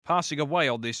Passing away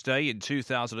on this day in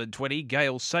 2020,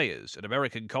 Gale Sayers, an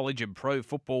American college and pro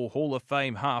football Hall of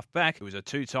Fame halfback who was a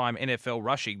two-time NFL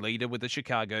rushing leader with the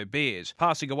Chicago Bears.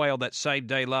 Passing away on that same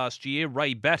day last year,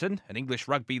 Ray Batten, an English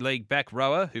rugby league back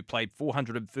rower who played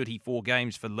 434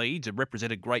 games for Leeds and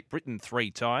represented Great Britain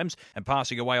 3 times. And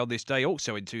passing away on this day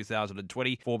also in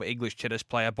 2020, former English tennis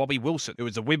player Bobby Wilson, who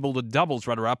was the Wimbledon doubles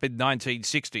runner-up in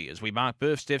 1960. As we mark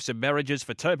births, deaths and marriages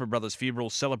for Tobin Brothers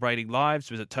Funerals Celebrating Lives,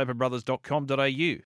 visit tobinbrothers.com.au.